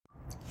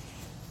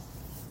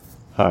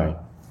Hi,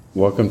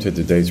 welcome to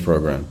today's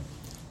program.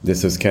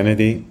 This is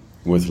Kennedy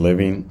with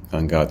Living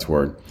on God's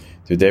Word.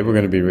 Today we're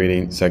going to be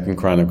reading 2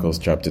 Chronicles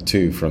chapter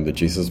 2 from the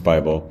Jesus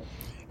Bible,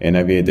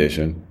 NIV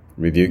edition,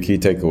 review key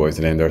takeaways,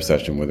 and end our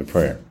session with a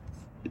prayer.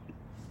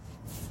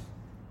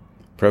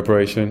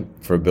 Preparation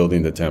for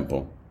building the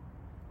temple.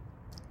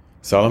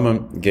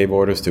 Solomon gave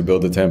orders to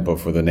build a temple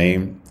for the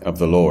name of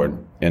the Lord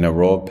and a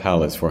royal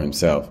palace for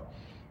himself.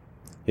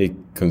 He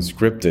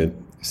conscripted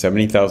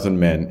 70,000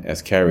 men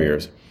as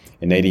carriers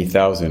and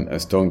 80,000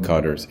 as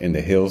stonecutters in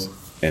the hills,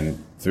 and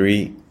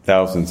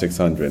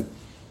 3,600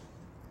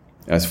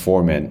 as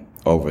foremen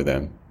over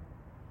them.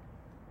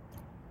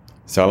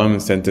 Solomon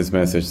sent this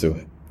message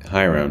to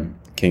Hiram,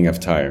 king of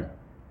Tyre.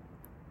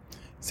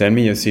 Send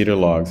me your cedar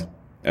logs,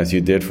 as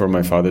you did for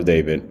my father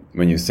David,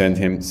 when you sent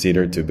him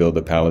cedar to build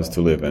a palace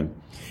to live in.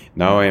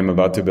 Now I am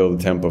about to build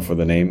a temple for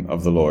the name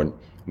of the Lord,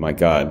 my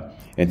God,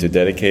 and to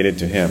dedicate it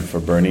to him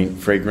for burning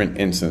fragrant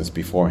incense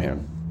before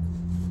him,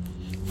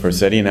 for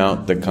setting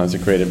out the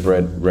consecrated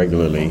bread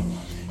regularly,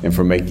 and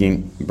for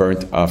making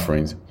burnt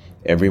offerings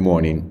every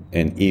morning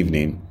and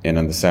evening and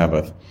on the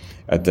Sabbath,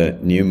 at the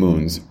new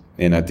moons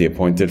and at the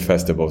appointed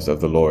festivals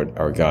of the Lord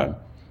our God.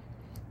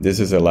 This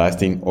is a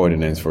lasting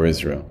ordinance for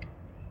Israel.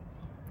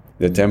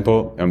 The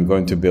temple I'm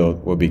going to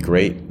build will be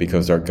great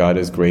because our God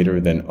is greater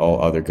than all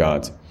other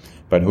gods.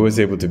 But who is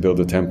able to build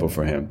a temple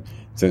for him,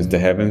 since the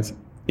heavens,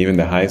 even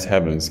the highest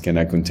heavens,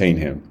 cannot contain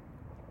him?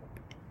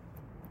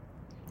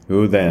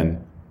 Who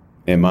then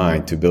am I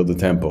to build a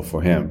temple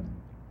for him,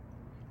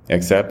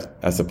 except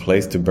as a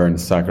place to burn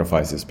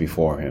sacrifices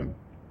before him?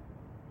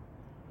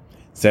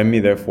 Send me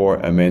therefore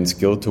a man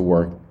skilled to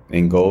work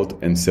in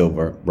gold and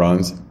silver,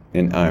 bronze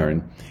and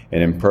iron,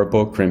 and in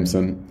purple,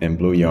 crimson, and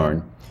blue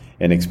yarn,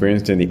 and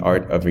experienced in the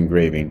art of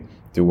engraving,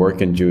 to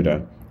work in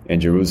Judah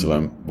and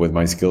Jerusalem with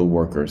my skilled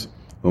workers,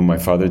 whom my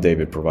father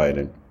David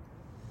provided.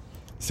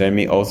 Send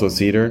me also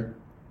cedar,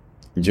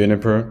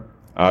 juniper,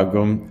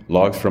 algum,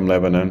 logs from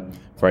Lebanon,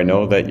 for I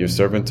know that your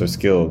servants are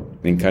skilled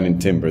in cutting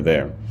timber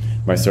there.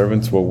 My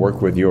servants will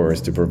work with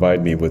yours to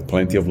provide me with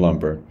plenty of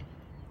lumber,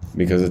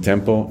 because the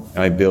temple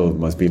I build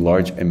must be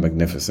large and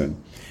magnificent.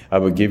 I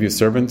will give your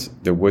servants,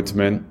 the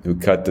woodsmen who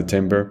cut the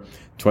timber,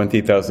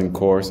 20,000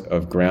 cores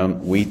of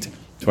ground wheat,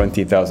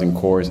 20,000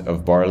 cores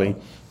of barley,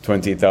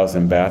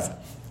 20,000 baths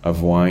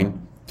of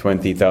wine,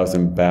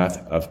 20,000 baths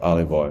of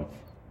olive oil.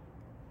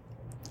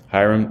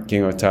 Hiram,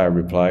 king of Tyre,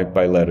 replied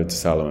by letter to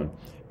Solomon,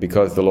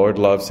 because the Lord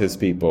loves his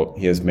people,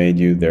 he has made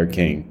you their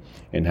king.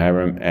 And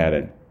Hiram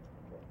added,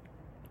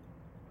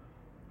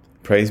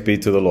 Praise be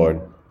to the Lord,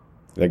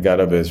 the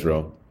God of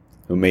Israel,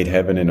 who made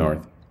heaven and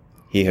earth.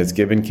 He has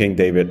given King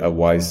David a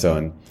wise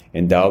son,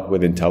 endowed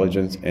with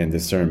intelligence and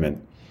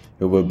discernment,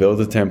 who will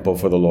build a temple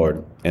for the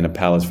Lord and a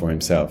palace for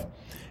himself.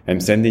 I am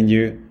sending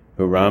you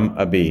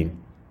Huram-Abi,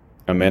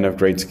 a man of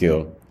great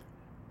skill,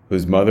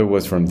 whose mother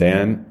was from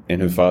Dan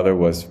and whose father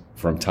was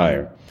from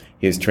Tyre.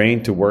 He is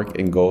trained to work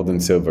in gold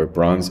and silver,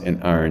 bronze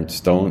and iron,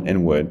 stone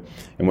and wood,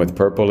 and with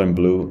purple and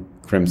blue,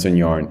 crimson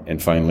yarn,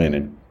 and fine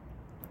linen.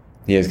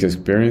 He is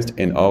experienced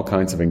in all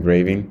kinds of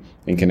engraving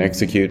and can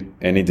execute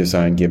any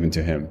design given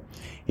to him.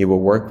 He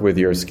will work with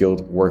your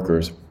skilled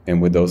workers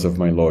and with those of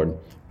my lord,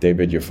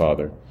 David your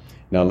father.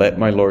 Now let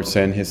my lord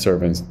send his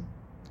servants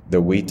the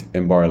wheat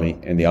and barley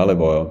and the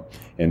olive oil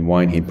and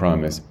wine he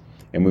promised,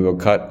 and we will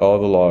cut all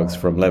the logs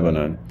from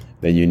Lebanon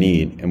that you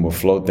need and will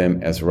float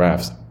them as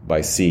rafts by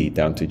sea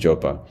down to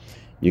Joppa.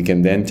 You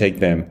can then take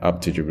them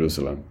up to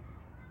Jerusalem.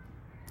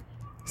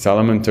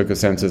 Solomon took a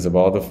census of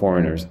all the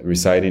foreigners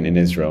residing in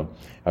Israel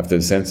after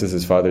the census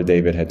his father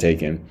David had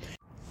taken,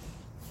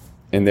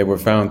 and they were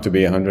found to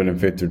be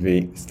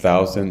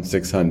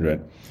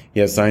 153,600. He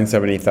assigned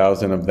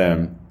 70,000 of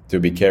them to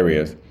be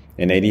carriers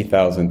and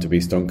 80,000 to be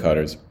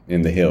stonecutters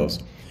in the hills,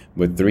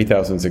 with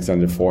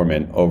 3,600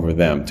 foremen over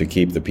them to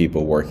keep the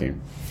people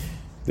working.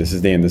 This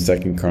is the end of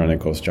 2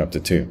 Chronicles chapter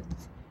 2.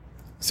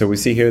 So we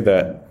see here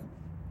that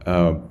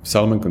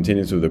Solomon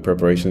continues with the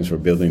preparations for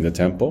building the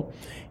temple.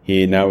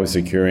 He now is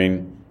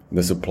securing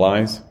the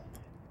supplies,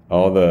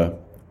 all the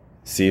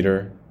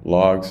cedar,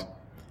 logs,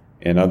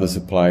 and other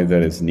supply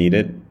that is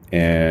needed,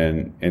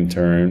 and in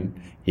turn,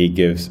 he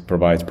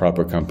provides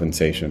proper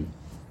compensation.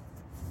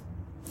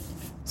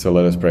 So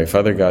let us pray.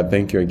 Father God,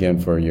 thank you again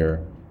for your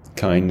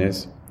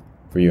kindness,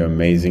 for your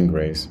amazing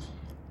grace.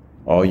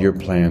 All your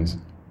plans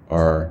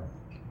are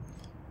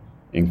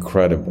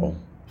incredible.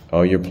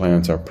 All your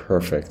plans are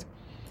perfect.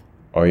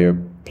 All your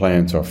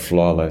plans are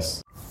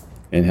flawless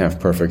and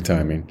have perfect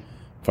timing.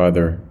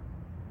 Father,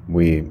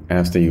 we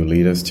ask that you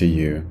lead us to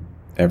you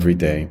every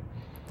day.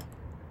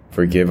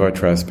 Forgive our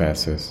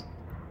trespasses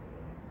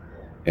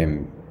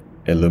and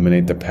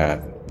illuminate the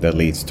path that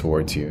leads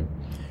towards you.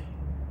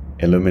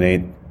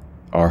 Illuminate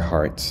our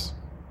hearts.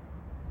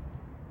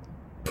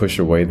 Push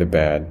away the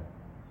bad.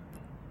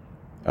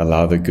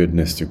 Allow the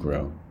goodness to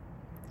grow.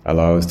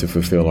 Allow us to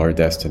fulfill our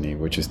destiny,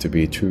 which is to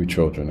be true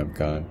children of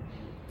God,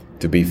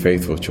 to be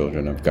faithful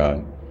children of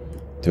God,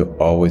 to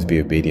always be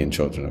obedient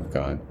children of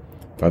God.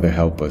 Father,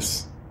 help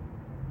us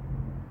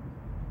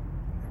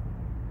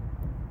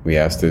We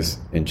ask this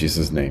in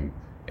Jesus' name.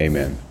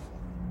 Amen.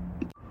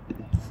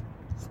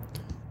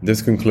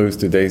 This concludes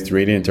today's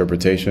reading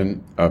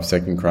interpretation of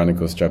 2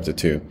 Chronicles chapter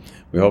 2.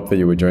 We hope that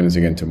you will join us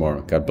again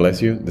tomorrow. God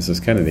bless you. This is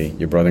Kennedy,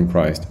 your brother in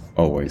Christ,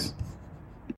 always.